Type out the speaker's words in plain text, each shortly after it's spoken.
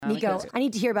Nico, I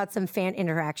need to hear about some fan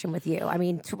interaction with you. I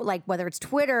mean, like whether it's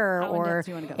Twitter or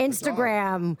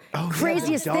Instagram,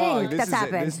 craziest thing that's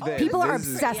happened. People are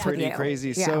obsessed with you. Pretty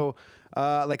crazy. Yeah. So.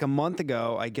 Like a month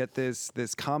ago, I get this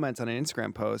comment on an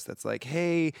Instagram post that's like,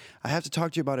 "Hey, I have to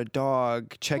talk to you about a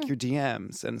dog. Check your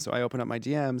DMs." And so I open up my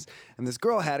DMs, and this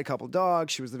girl had a couple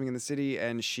dogs. She was living in the city,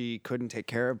 and she couldn't take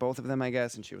care of both of them, I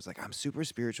guess. And she was like, "I'm super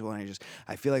spiritual, and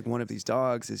I feel like one of these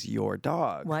dogs is your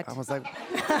dog." What? I was like,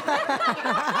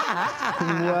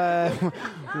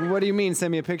 "What do you mean?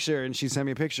 Send me a picture." And she sent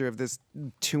me a picture of this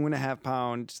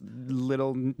 2.5-pound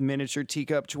little miniature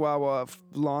teacup Chihuahua,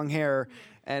 long hair.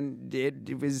 And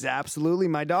it was absolutely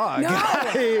my dog. No.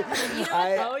 You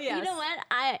know what?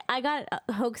 I got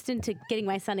hoaxed into getting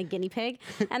my son a guinea pig,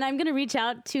 and I'm gonna reach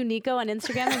out to Nico on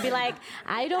Instagram and be like,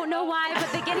 I don't know why,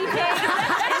 but the guinea pig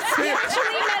is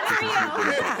actually meant for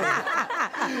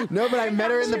you. No, but I met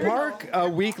her in the park a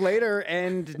week later,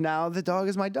 and now the dog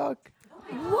is my dog.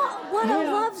 What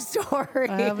a love story.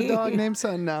 I have a dog named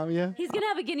Son now, yeah. He's gonna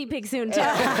have a guinea pig soon too.